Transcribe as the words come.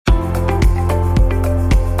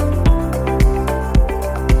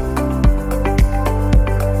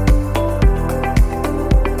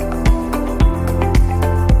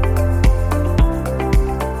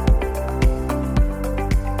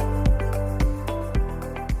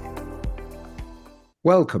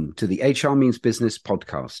Welcome to the HR Means Business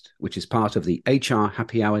podcast, which is part of the HR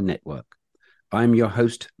Happy Hour Network. I'm your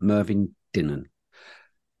host, Mervyn Dinnan.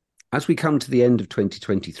 As we come to the end of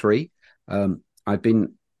 2023, I've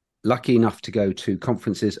been lucky enough to go to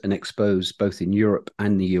conferences and expos both in Europe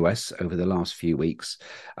and the US over the last few weeks.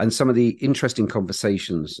 And some of the interesting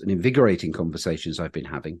conversations and invigorating conversations I've been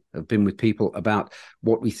having have been with people about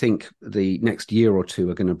what we think the next year or two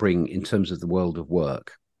are going to bring in terms of the world of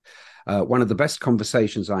work. One of the best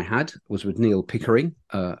conversations I had was with Neil Pickering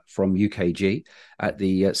from UKG at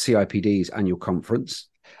the CIPD's annual conference.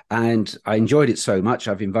 And I enjoyed it so much,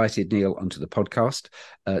 I've invited Neil onto the podcast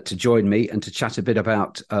to join me and to chat a bit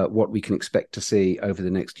about what we can expect to see over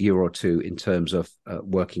the next year or two in terms of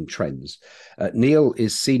working trends. Neil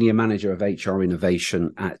is Senior Manager of HR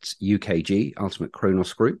Innovation at UKG, Ultimate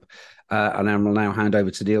Kronos Group. And I will now hand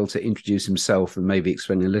over to Neil to introduce himself and maybe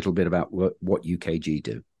explain a little bit about what UKG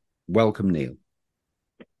do. Welcome, Neil.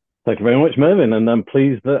 Thank you very much, Mervyn, and I'm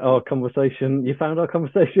pleased that you found our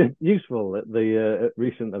conversation useful at the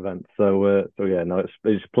recent event.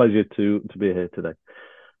 It's a pleasure to be here today.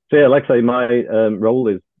 So yeah, like I say, my role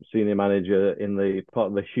is senior manager in the part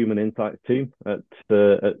of the human insights team at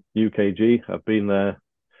UKG. I've been there.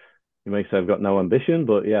 You may say I've got no ambition,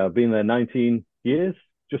 but yeah, I've been there 19 years,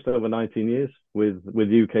 just over 19 years with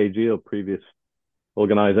UKG, or previous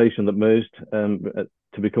organisation that merged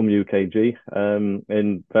to become UKG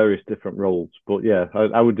in various different roles. But yeah,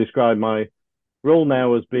 I would describe my role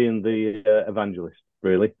now as being the evangelist,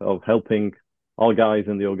 really, of helping our guys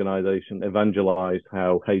in the organisation evangelize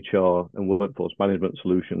how HR and workforce management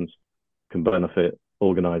solutions can benefit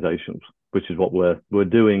organisations, which is what we're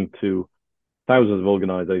doing to thousands of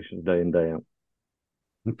organisations day in, day out.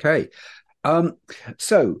 Okay.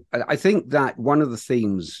 So I think that one of the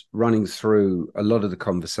themes running through a lot of the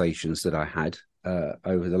conversations that I had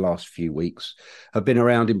over the last few weeks have been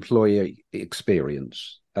around employee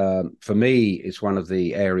experience. For me, it's one of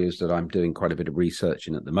the areas that I'm doing quite a bit of research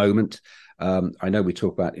in at the moment. I know we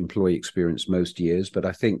talk about employee experience most years, but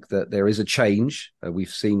I think that there is a change. We've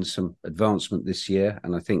seen some advancement this year,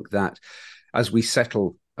 and I think that as we've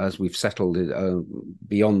settled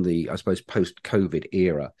beyond the, I suppose, post-COVID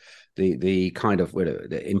era, the kind of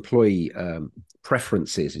the employee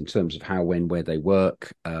preferences in terms of how, when, where they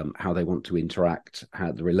work, how they want to interact,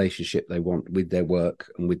 how the relationship they want with their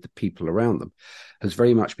work and with the people around them has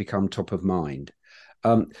very much become top of mind.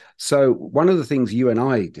 So one of the things you and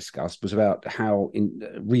I discussed was about how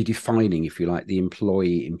redefining, if you like, the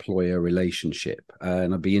employee-employer relationship.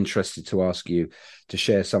 And I'd be interested to ask you to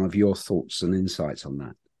share some of your thoughts and insights on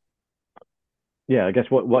that. Yeah, I guess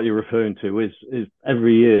what you're referring to is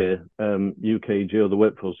every year UKG, or the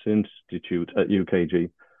Workforce Institute at UKG,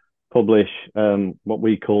 publish what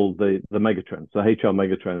we call the megatrends, the HR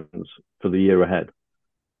megatrends for the year ahead.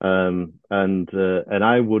 And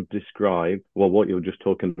I would describe, well, what you're just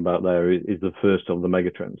talking about there is the first of the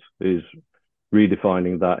megatrends, is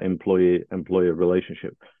redefining that employee-employer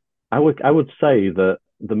relationship. I would say that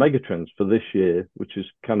the megatrends for this year, which is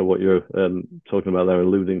kind of what you're talking about there,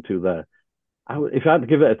 alluding to there, if I had to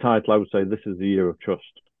give it a title, I would say this is the year of trust.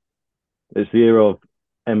 It's the year of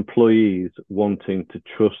employees wanting to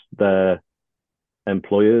trust their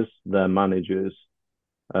employers, their managers,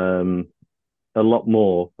 a lot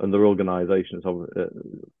more, and their organisations,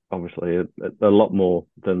 obviously, a lot more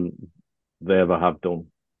than they ever have done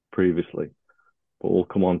previously. But we'll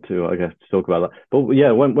come on to, I guess, to talk about that. But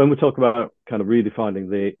yeah, when we talk about kind of redefining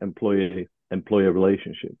the employee-employer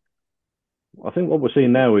relationship, I think what we're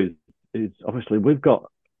seeing now is obviously we've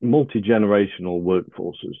got multi-generational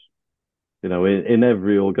workforces, in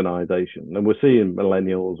every organisation, and we're seeing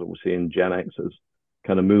millennials and we're seeing Gen Xers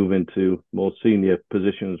kind of move into more senior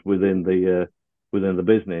positions within the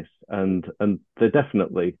business, and they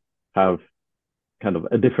definitely have kind of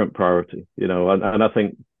a different priority, and I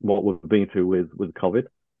think what we've been through with COVID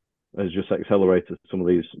has just accelerated some of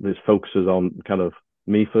these focuses on kind of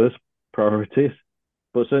me first priorities.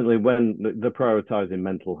 But certainly when they're prioritizing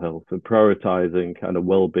mental health, they're prioritizing kind of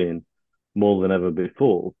well-being more than ever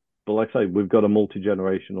before. But like I say, we've got a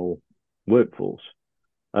multi-generational workforce.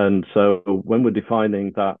 And so when we're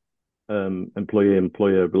defining that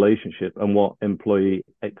employee-employer relationship and what employee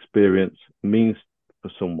experience means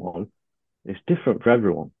for someone, it's different for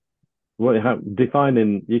everyone. You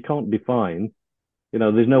can't define,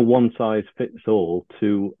 there's no one size fits all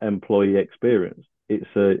to employee experience.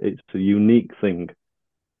 It's a unique thing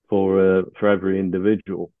for every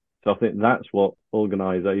individual. So I think that's what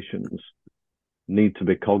organizations need to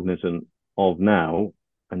be cognizant of now,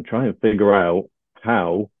 and try and figure out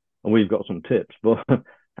how, and we've got some tips, but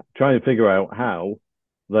try and figure out how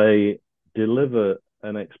they deliver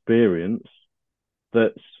an experience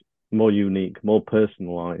that's more unique, more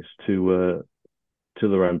personalized to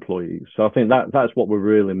their employees. So I think that's what we're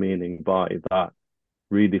really meaning by that,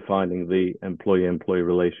 redefining the employee-employee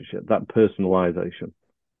relationship, that personalization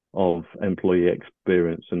of employee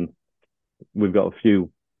experience. And we've got a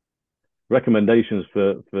few recommendations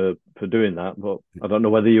for doing that, but I don't know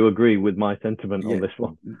whether you agree with my sentiment on this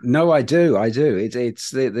one. No, I do.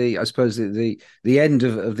 It's the I suppose the end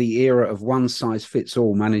of the era of one size fits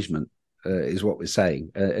all management is what we're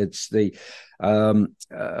saying. It's the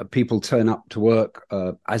people turn up to work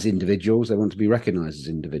as individuals. They want to be recognised as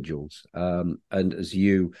individuals, and as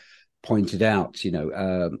you pointed out,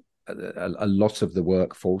 a lot of the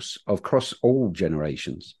workforce across all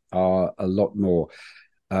generations are a lot more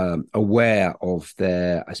aware of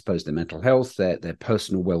their mental health, their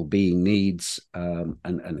personal well-being needs,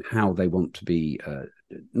 and how they want to be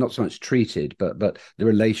not so much treated, but the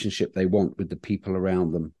relationship they want with the people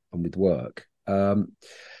around them and with work. And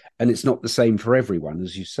it's not the same for everyone,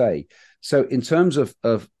 as you say. So, in terms of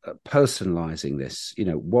personalizing this,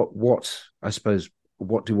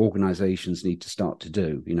 what do organizations need to start to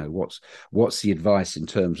do? What's the advice in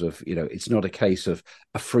terms of, it's not a case of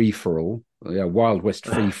a free for all, Wild West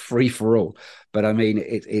free for all, but I mean,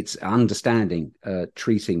 it's understanding,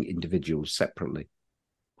 treating individuals separately.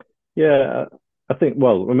 Yeah, I think,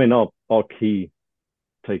 our key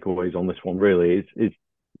takeaways on this one really is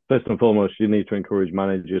first and foremost, you need to encourage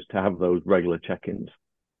managers to have those regular check-ins.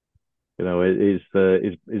 It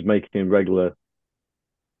is making regular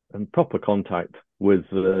and proper contact with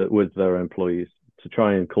their employees to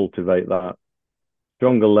try and cultivate that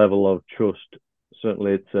stronger level of trust.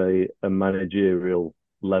 Certainly, it's a managerial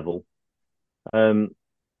level. And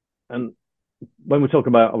when we talk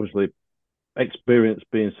about, obviously, experience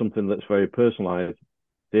being something that's very personalized,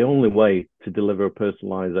 the only way to deliver a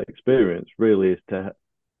personalized experience really is to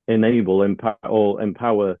enable or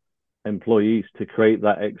empower employees to create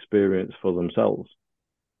that experience for themselves.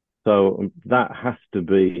 So that has to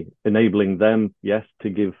be enabling them, yes, to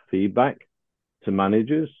give feedback to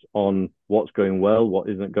managers on what's going well, what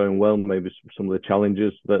isn't going well, maybe some of the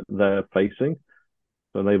challenges that they're facing.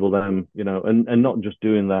 To enable them, and not just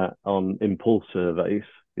doing that on impulse surveys,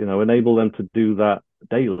 enable them to do that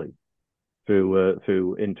daily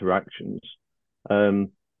through interactions,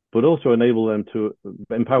 but also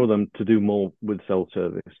empower them to do more with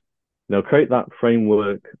self-service. Create that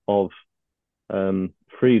framework of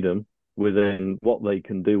freedom within what they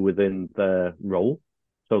can do within their role.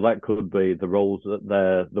 So that could be the roles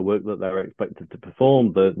the work that they're expected to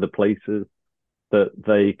perform, the places that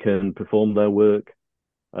they can perform their work,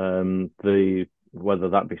 whether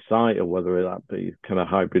that be site or whether that be kind of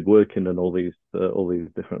hybrid working and all these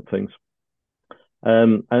different things,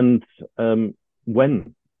 and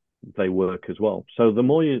when they work as well. So the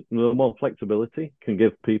more flexibility can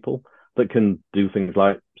give people that can do things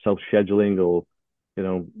like self-scheduling or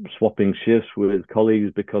swapping shifts with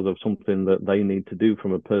colleagues because of something that they need to do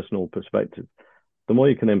from a personal perspective. The more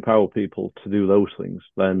you can empower people to do those things,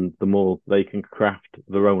 then the more they can craft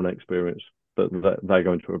their own experience that they're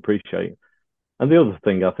going to appreciate. And the other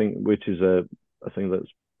thing, I think, which is a thing that's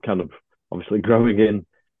kind of obviously growing in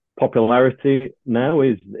popularity now,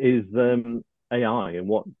 is AI and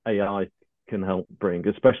what AI can help bring,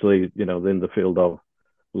 especially in the field of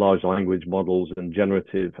large language models and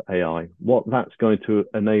generative AI. What that's going to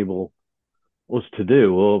enable us to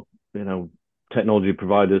do, or technology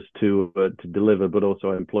providers to deliver, but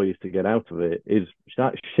also employees to get out of it, is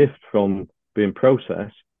that shift from being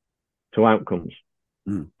process to outcomes.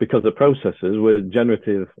 Because the processes with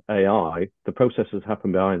generative AI, the processes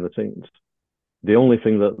happen behind the scenes. The only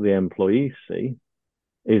thing that the employees see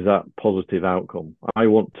is that positive outcome. I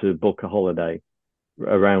want to book a holiday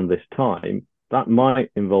around this time. That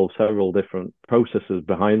might involve several different processes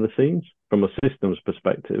behind the scenes from a systems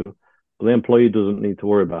perspective, but the employee doesn't need to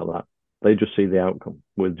worry about that. They just see the outcome.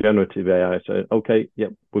 With generative AI, say, okay,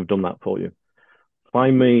 yep, we've done that for you.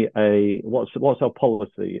 Find me what's our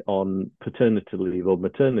policy on paternity leave or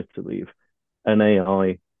maternity leave, and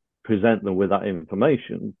AI present them with that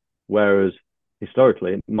information, whereas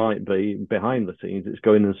historically it might be behind the scenes, it's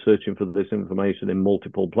going and searching for this information in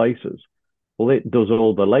multiple places. Well, it does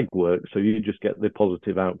all the legwork, so you just get the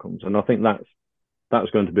positive outcomes. And I think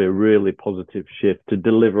that's going to be a really positive shift to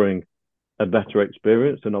delivering a better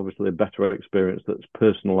experience, and obviously a better experience that's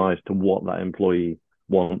personalized to what that employee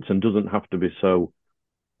wants and doesn't have to be so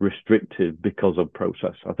restrictive because of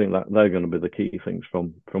process. I think that they're going to be the key things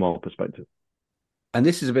from our perspective. And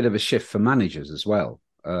this is a bit of a shift for managers as well.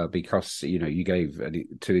 because you gave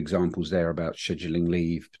two examples there about scheduling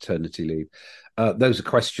leave, paternity leave. Those are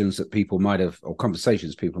questions that people might have, or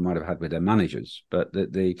conversations people might have had with their managers, but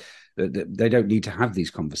they don't need to have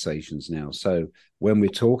these conversations now. So when we're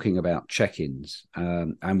talking about check-ins,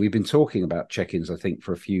 and we've been talking about check-ins, I think,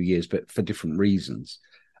 for a few years, but for different reasons.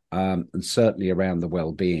 And certainly around the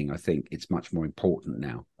well-being, I think it's much more important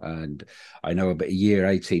now. And I know about a year,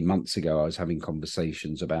 18 months ago, I was having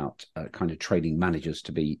conversations about kind of training managers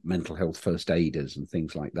to be mental health first aiders and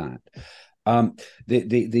things like that.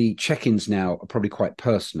 The check-ins now are probably quite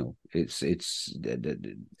personal.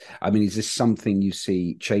 I mean, is this something you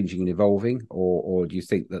see changing and evolving, or do you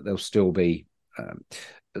think that there'll still be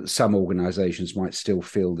some organizations might still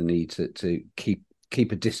feel the need to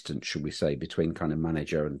keep a distance, should we say, between kind of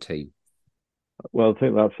manager and team? Well, I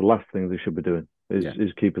think that's the last thing they should be doing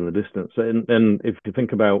is keeping the distance. And if you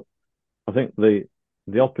think about, I think the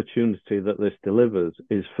opportunity that this delivers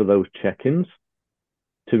is for those check-ins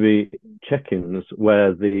to be check-ins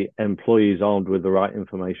where the employees armed with the right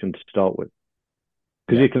information to start with.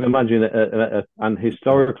 Because you can imagine an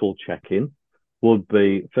historical check-in would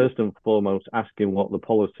be first and foremost asking what the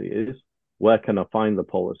policy is, where can I find the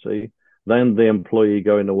policy, then the employee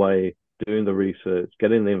going away, doing the research,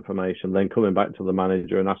 getting the information, then coming back to the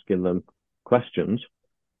manager and asking them questions.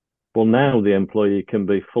 Well, now the employee can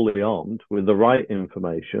be fully armed with the right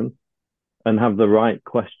information and have the right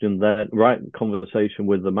question there, right conversation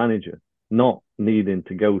with the manager, not needing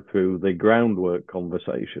to go through the groundwork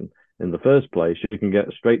conversation in the first place. You can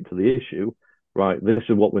get straight to the issue, right? This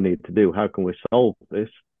is what we need to do. How can we solve this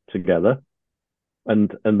together?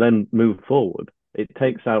 And then move forward. It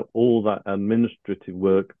takes out all that administrative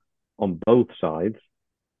work on both sides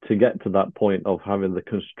to get to that point of having the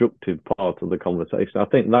constructive part of the conversation. I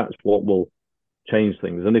think that's what will change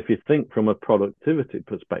things. And if you think from a productivity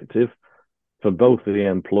perspective, for both of the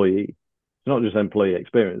employee, it's not just employee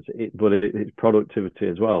experience, but it's productivity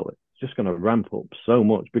as well. It's just going to ramp up so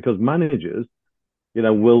much because managers,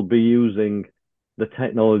 will be using the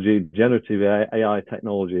technology, generative AI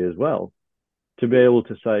technology as well, to be able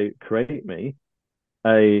to say, create me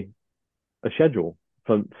a schedule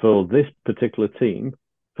for this particular team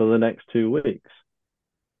for the next 2 weeks.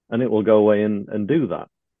 And it will go away and do that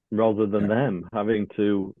rather than them having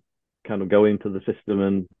to kind of go into the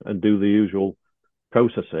system and do the usual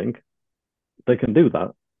processing. They can do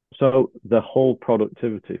that. So the whole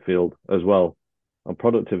productivity field as well, and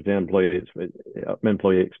productivity employee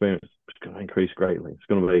experience is going to increase greatly. It's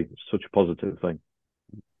going to be such a positive thing.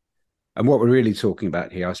 And what we're really talking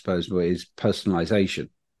about here, I suppose, is personalization.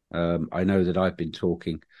 I know that I've been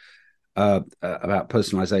talking about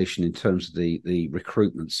personalization in terms of the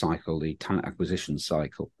recruitment cycle, the talent acquisition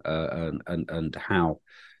cycle, and how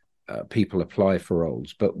people apply for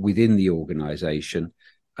roles. But within the organization,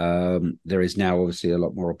 there is now obviously a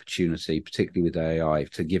lot more opportunity, particularly with AI,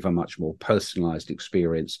 to give a much more personalized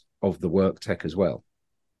experience of the work tech as well.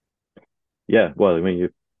 Yeah, well, I mean,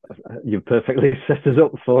 you've perfectly set us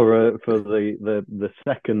up for the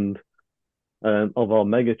second of our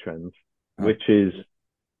mega trends, which is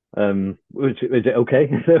it okay?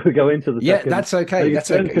 We go into the second. That's okay.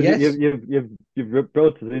 That's okay. Yes. You've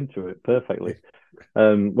brought us into it perfectly.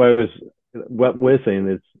 Whereas what we're seeing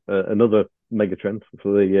is another mega trend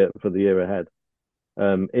for the year ahead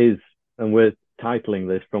is, and we're titling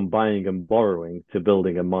this From Buying and Borrowing to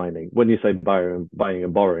Building and Mining. When you say buying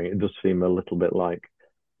and borrowing, it does seem a little bit like,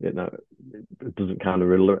 it doesn't kind of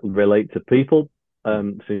relate to people.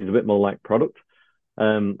 Seems a bit more like product.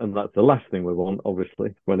 And that's the last thing we want,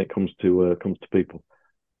 obviously, when it comes to people.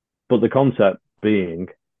 But the concept being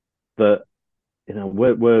that,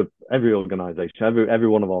 we're every organization, every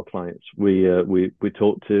one of our clients, we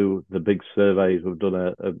talk to the big surveys. We've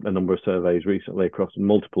done a number of surveys recently across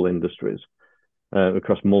multiple industries,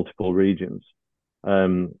 across multiple regions.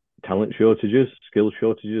 Talent shortages, skill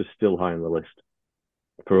shortages, still high on the list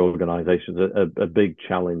for organizations, a big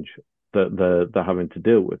challenge that they're having to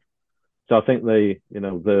deal with. So I think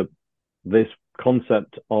this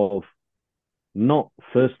concept of not,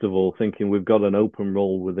 first of all, thinking we've got an open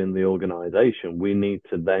role within the organization, we need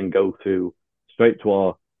to then go straight to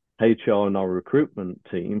our HR and our recruitment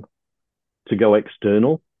team to go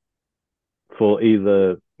external for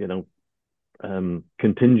either,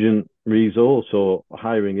 contingent resource or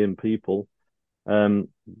hiring in people.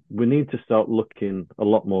 We need to start looking a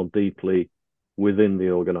lot more deeply within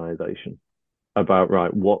the organization about,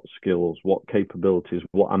 right, what skills, what capabilities,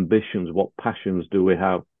 what ambitions, what passions do we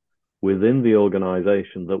have within the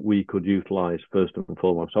organization that we could utilize first and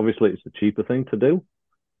foremost. Obviously, it's the cheaper thing to do,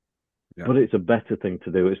 but it's a better thing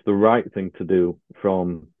to do. It's the right thing to do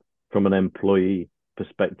from an employee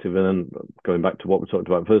perspective, and then going back to what we talked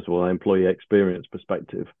about first of all, an employee experience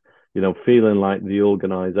perspective, feeling like the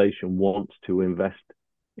organization wants to invest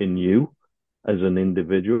in you as an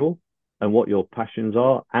individual and what your passions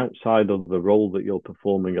are outside of the role that you're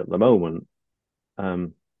performing at the moment.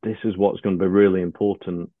 This is what's going to be really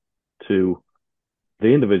important to the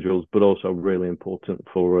individuals, but also really important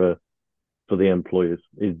for the employers.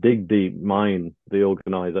 Is dig deep, mine the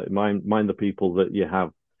organization, mind the people that you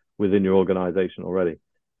have within your organization already,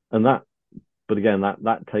 and that. But again,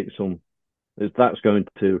 that takes that's going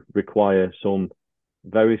to require some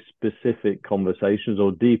very specific conversations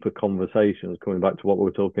or deeper conversations. Coming back to what we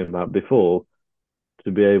were talking about before,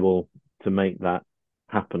 to be able to make that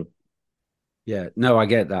happen. Yeah, no, I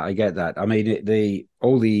get that. I get that. I mean,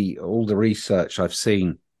 all the research I've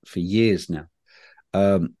seen for years now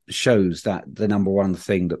shows that the number one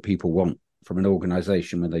thing that people want from an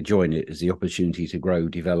organization when they join it is the opportunity to grow,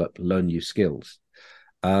 develop, learn new skills.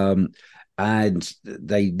 And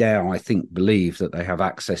they now, I think, believe that they have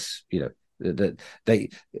access, that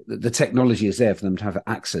the technology is there for them to have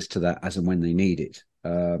access to that as and when they need it,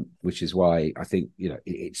 which is why I think,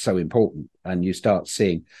 it's so important. And you start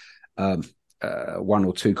seeing one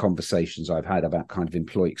or two conversations I've had about kind of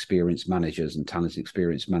employee experience managers and talent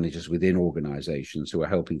experience managers within organizations who are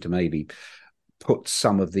helping to maybe put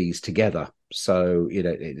some of these together. So,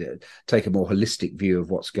 take a more holistic view of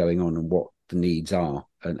what's going on and what the needs are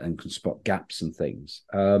and can spot gaps and things.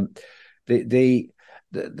 There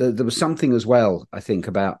was something as well, I think,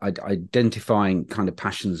 about identifying kind of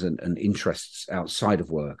passions and interests outside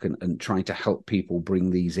of work and trying to help people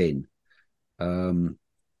bring these in.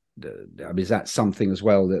 Is that something as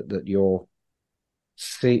well that you're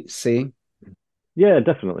seeing? Yeah,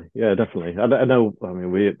 definitely. I know. I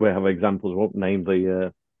mean, we have examples. I won't name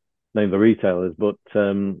the retailers, but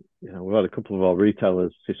we've had a couple of our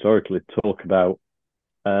retailers historically talk about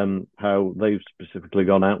how they've specifically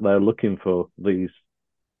gone out there looking for these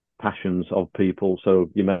passions of people.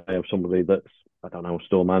 So you may have somebody that's, I don't know, a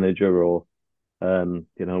store manager or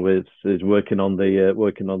is working on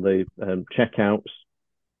the checkouts,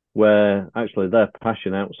 where actually their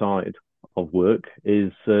passion outside of work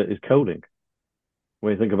is coding.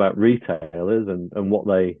 When you think about retailers and what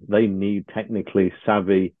they need technically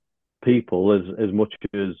savvy people as much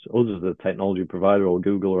as us as a technology provider or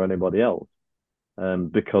Google or anybody else,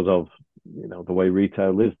 because of the way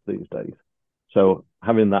retail is these days. So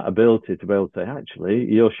having that ability to be able to say, actually,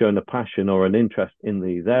 you're showing a passion or an interest in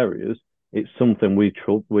these areas. It's something we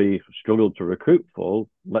struggle to recruit for.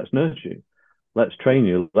 Let's nurture you. Let's train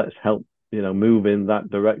you. Let's help move in that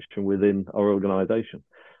direction within our organization.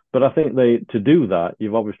 But I think to do that,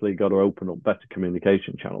 you've obviously got to open up better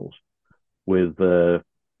communication channels with your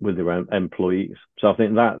employees. So I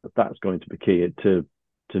think that's going to be key to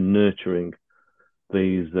nurturing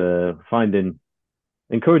these,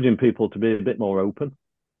 encouraging people to be a bit more open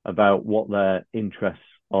about what their interests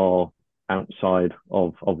are outside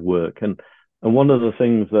of work. And one of the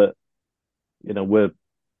things that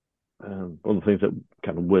one of the things that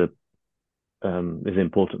kind of is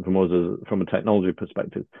important from us from a technology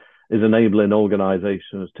perspective is enabling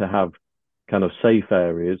organizations to have kind of safe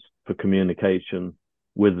areas for communication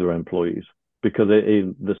with their employees. Because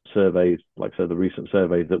in the surveys, like I said, the recent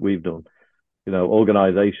surveys that we've done,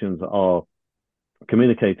 organizations are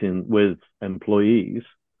communicating with employees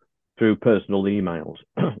through personal emails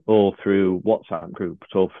or through WhatsApp groups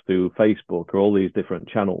or through Facebook or all these different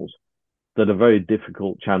channels that are very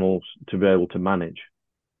difficult channels to be able to manage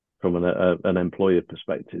from an employer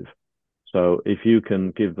perspective. So if you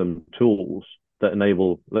can give them tools that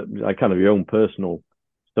enable like kind of your own personal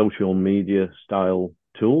social media style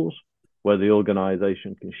tools where the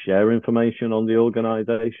organization can share information on the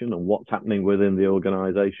organization and what's happening within the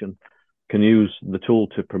organization, can use the tool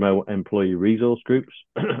to promote employee resource groups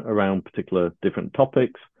around particular different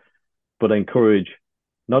topics, but encourage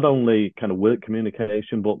not only kind of work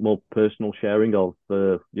communication, but more personal sharing of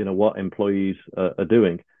what employees are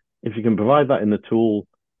doing. If you can provide that in the tool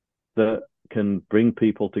that can bring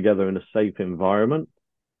people together in a safe environment,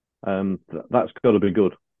 that's got to be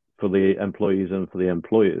good for the employees and for the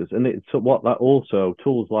employers. And it's what that also,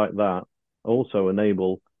 tools like that also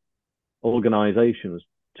enable organizations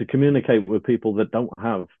to communicate with people that don't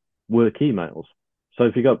have work emails. So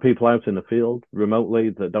if you've got people out in the field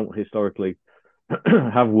remotely that don't historically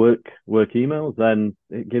have work emails, then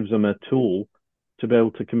it gives them a tool to be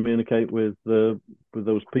able to communicate with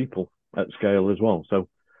those people at scale as well. So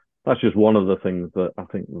that's just one of the things that I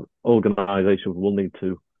think organizations will need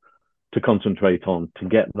to concentrate on to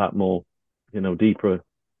get that more, deeper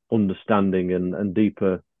understanding and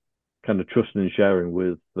deeper kind of trusting and sharing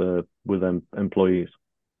with employees.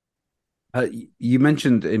 You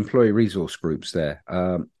mentioned employee resource groups there,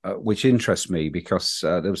 which interests me because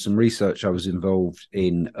there was some research I was involved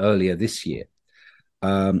in earlier this year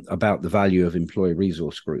about the value of employee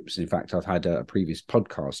resource groups. In fact, I've had a previous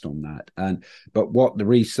podcast on that. But what the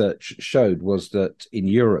research showed was that in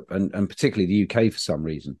Europe and particularly the UK, for some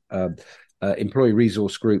reason, employee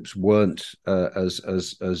resource groups weren't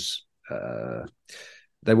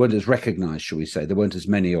they weren't as recognized, shall we say. There weren't as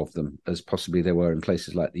many of them as possibly there were in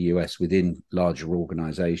places like the US within larger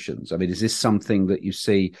organizations. I mean, is this something that you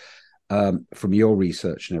see from your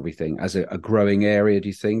research and everything as a growing area, do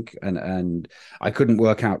you think? And I couldn't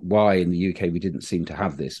work out why in the UK we didn't seem to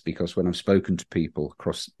have this, because when I've spoken to people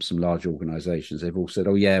across some large organizations, they've all said,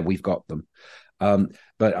 oh, yeah, we've got them.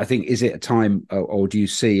 But I think, is it a time, or do you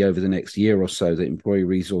see over the next year or so that employee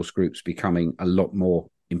resource groups becoming a lot more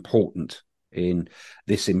important in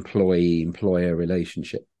this employee-employer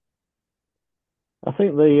relationship? I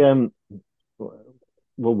think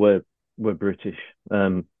we're British.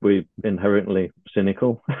 We're inherently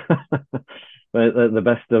cynical at the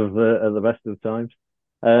best of times.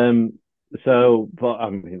 But I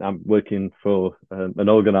mean, I'm working for an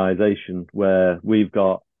organisation where we've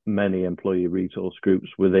got many employee resource groups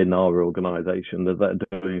within our organisation that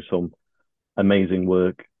are doing some amazing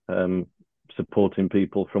work, supporting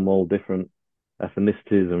people from all different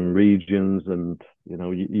ethnicities and regions, and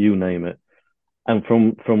you name it. And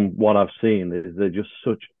from what I've seen, is they're just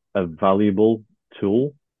such a valuable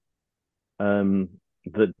tool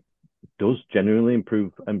that does genuinely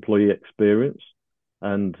improve employee experience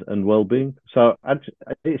and well-being. So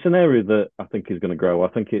it's an area that I think is going to grow. I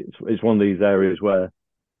think it's one of these areas where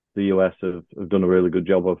the US have done a really good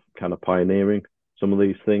job of kind of pioneering some of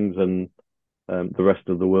these things, and the rest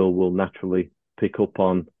of the world will naturally pick up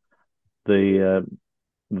on the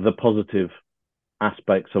positive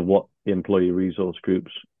aspects of what the employee resource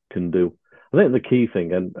groups can do. I think the key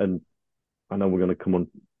thing, and I know we're going to come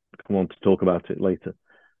on to talk about it later.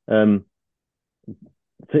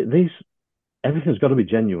 Everything's got to be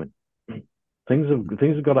genuine. Things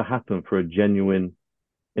have got to happen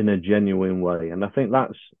in a genuine way, and I think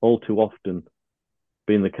that's all too often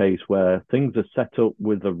been the case, where things are set up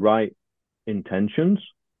with the right intentions,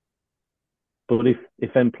 but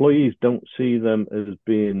if employees don't see them as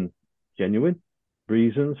being genuine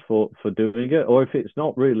reasons for doing it, or if it's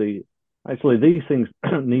not really, actually these things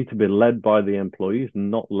need to be led by the employees,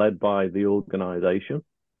 not led by the organization,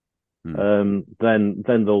 then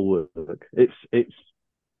they'll work.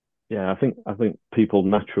 I think people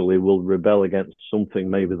naturally will rebel against something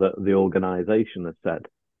maybe that the organization has said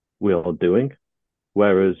we are doing,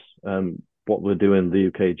 whereas what we're doing in the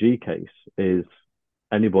UKG case is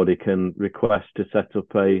anybody can request to set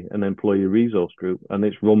up an employee resource group, and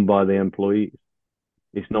it's run by the employees.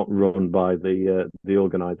 It's not run by the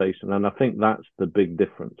organisation, and I think that's the big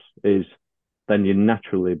difference. Is then you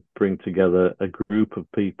naturally bring together a group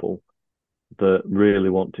of people that really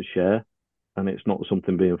want to share, and it's not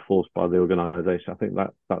something being forced by the organisation. I think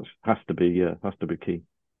that has to be key.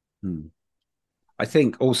 I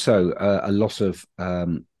think also a lot of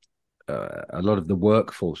the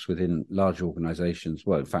workforce within large organizations,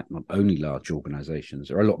 well, in fact, not only large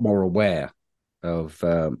organizations, are a lot more aware of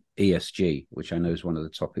ESG, which I know is one of the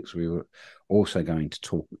topics we were also going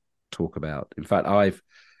to talk about. In fact, I've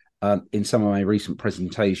in some of my recent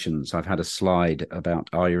presentations, I've had a slide about,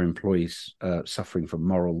 are your employees suffering from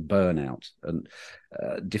moral burnout, and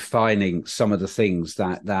defining some of the things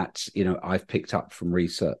that I've picked up from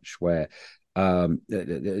research where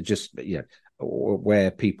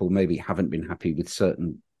where people maybe haven't been happy with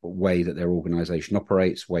certain way that their organization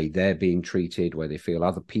operates, way they're being treated, where they feel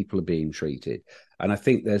other people are being treated. And I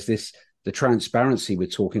think there's the transparency we're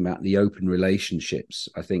talking about, the open relationships,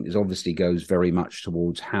 I think is obviously goes very much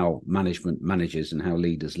towards how management manages and how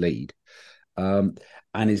leaders lead. And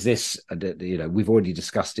is this, we've already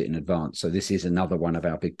discussed it in advance, so this is another one of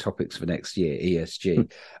our big topics for next year,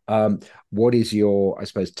 ESG. What is your, I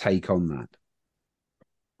suppose, take on that?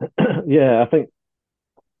 Yeah, I think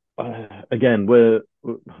again we're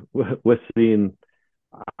seeing.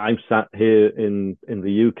 I'm sat here in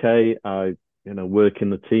the UK. I work in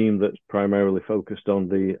the team that's primarily focused on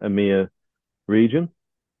the EMEA region,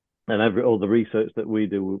 and all the research that we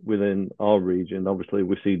do within our region. Obviously,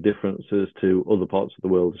 we see differences to other parts of the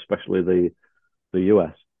world, especially the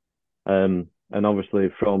US. And obviously,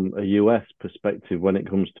 from a US perspective, when it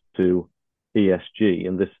comes to ESG,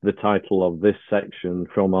 and the title of this section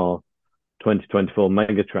from our 2024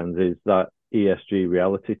 megatrends is that ESG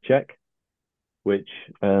reality check, which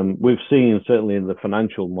we've seen certainly in the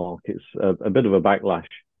financial markets a bit of a backlash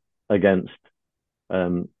against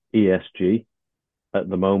ESG at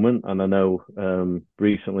the moment. And I know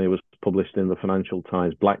recently it was published in the Financial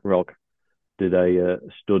Times, BlackRock did a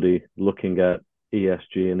study looking at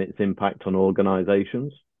ESG and its impact on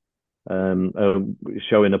organizations,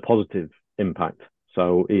 showing a positive impact.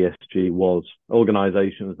 So ESG was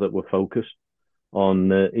organizations that were focused on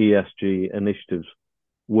ESG initiatives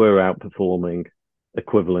were outperforming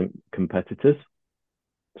equivalent competitors.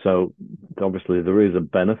 So obviously there is a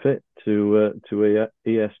benefit to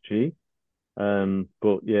ESG.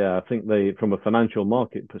 But yeah, I think from a financial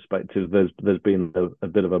market perspective, there's been a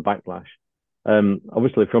bit of a backlash.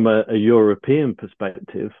 Obviously from a European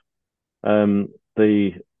perspective,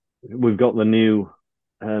 we've got the new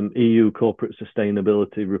EU Corporate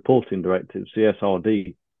Sustainability Reporting Directive,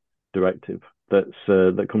 CSRD directive,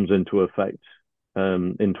 that comes into effect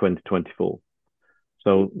in 2024.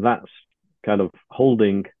 So that's kind of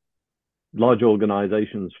holding large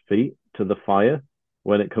organizations' feet to the fire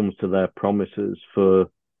when it comes to their promises for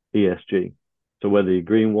ESG. So whether you're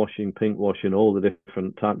greenwashing, pinkwashing, all the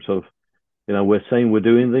different types of, we're saying we're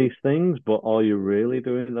doing these things, but are you really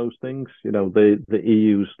doing those things? The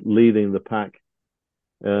EU's leading the pack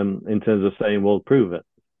in terms of saying, well, prove it.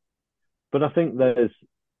 But I think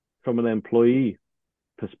from an employee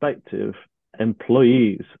perspective,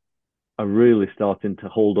 employees are really starting to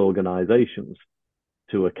hold organizations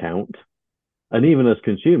to account. And even as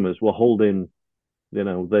consumers, we're holding,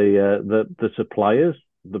 the suppliers,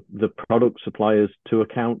 the product suppliers to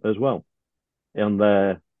account as well on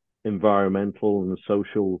their environmental and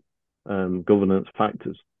social governance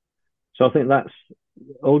factors. So I think that's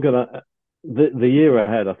all gonna, the year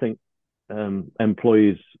ahead, I think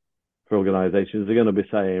employees for organizations are going to be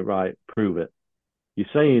saying, right, prove it. You're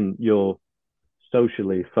saying you're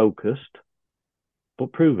socially focused,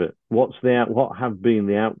 but prove it. What have been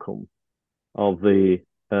the outcome of the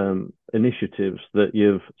initiatives that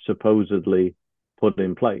you've supposedly put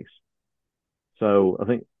in place? So I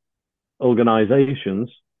think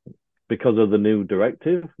organizations, because of the new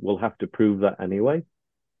directive, will have to prove that anyway.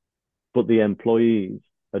 But the employees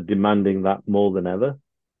are demanding that more than ever.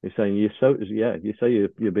 You're saying you say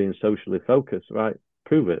you're being socially focused, right?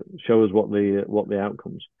 Prove it. Show us what the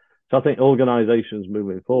outcomes. So I think organizations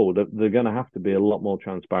moving forward, they're going to have to be a lot more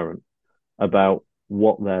transparent about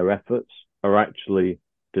what their efforts are actually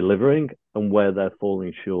delivering and where they're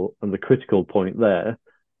falling short. And the critical point there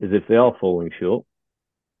is, if they are falling short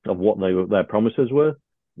of what their promises were,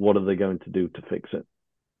 what are they going to do to fix it?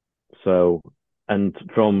 So, and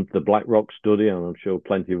from the BlackRock study, and I'm sure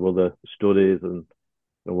plenty of other studies, and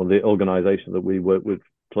one of the organizations that we work with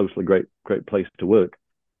closely, great place to work,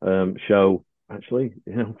 show actually,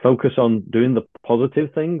 focus on doing the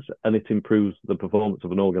positive things and it improves the performance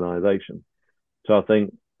of an organization. So I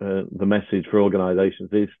think the message for organizations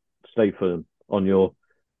is stay firm on your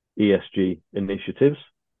ESG initiatives,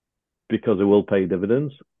 because it will pay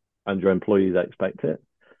dividends and your employees expect it.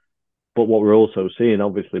 But what we're also seeing,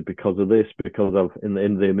 obviously, because of this, in the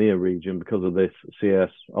EMEA region, because of this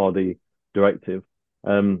CSRD directive,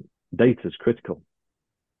 data is critical.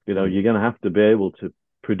 You're going to have to be able to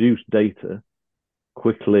produce data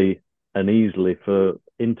quickly and easily for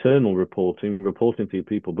internal reporting to your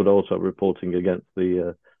people, but also reporting against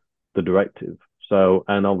the directive. So,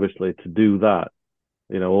 and obviously to do that,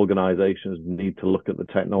 organizations need to look at the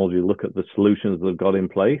technology, look at the solutions they've got in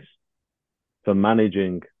place for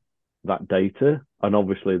managing that data. And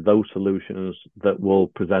obviously those solutions that will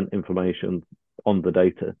present information on the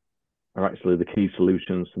data are actually the key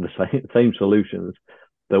solutions, the same solutions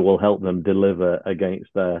that will help them deliver against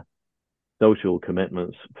their social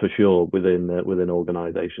commitments, for sure, within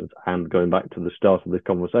organizations. And going back to the start of this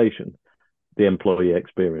conversation, the employee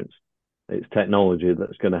experience. It's technology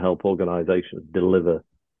that's going to help organizations deliver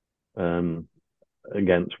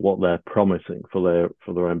against what they're promising for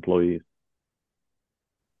their employees.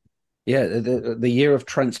 Yeah, the year of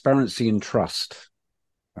transparency and trust.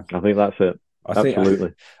 I think that's it.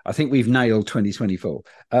 Absolutely. I think we've nailed 2024.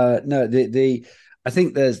 No, I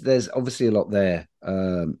think there's obviously a lot there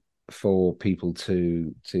for people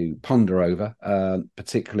to ponder over,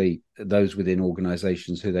 particularly those within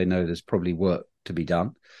organizations who they know there's probably work to be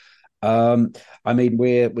done. I mean,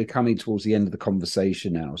 we're coming towards the end of the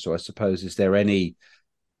conversation now, so I suppose, is there any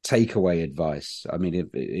takeaway advice? I mean,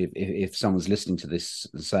 if someone's listening to this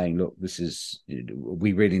and saying, look,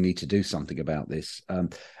 we really need to do something about this,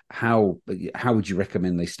 how would you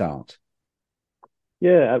recommend they start?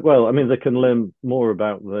 Yeah, well, I mean, they can learn more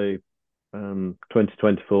about the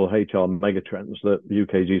 2024 HR megatrends that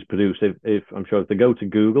UKG's produced. If I'm sure if they go to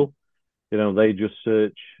Google, they just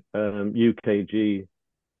search UKG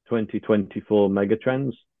 2024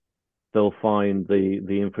 megatrends, they'll find the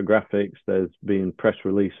infographics. There's been press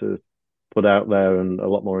releases put out there and a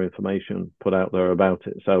lot more information put out there about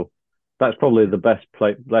it. So that's probably the best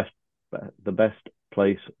place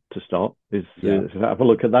to start is to have a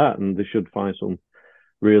look at that, and they should find some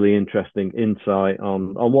really interesting insight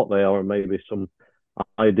on what they are and maybe some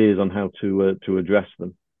ideas on how to address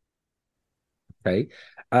them. Okay.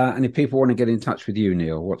 And if people want to get in touch with you,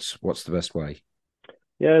 Neil, what's the best way?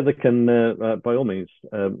 Yeah, they can by all means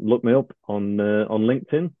look me up on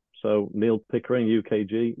LinkedIn. So Neil Pickering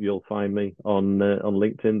UKG, you'll find me on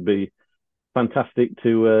LinkedIn. Be fantastic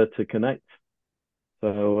to connect.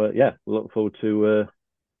 So yeah, look forward to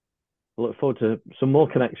some more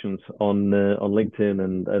connections on LinkedIn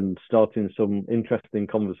and starting some interesting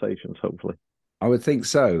conversations. Hopefully, I would think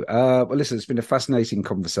so. Well, listen, it's been a fascinating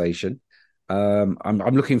conversation. I'm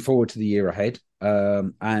looking forward to the year ahead,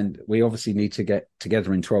 and we obviously need to get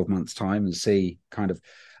together in 12 months' time and see kind of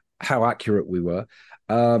how accurate we were.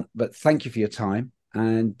 But thank you for your time,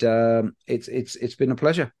 and it's been a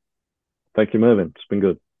pleasure. Thank you, Mervyn. It's been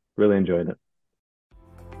good. Really enjoyed it.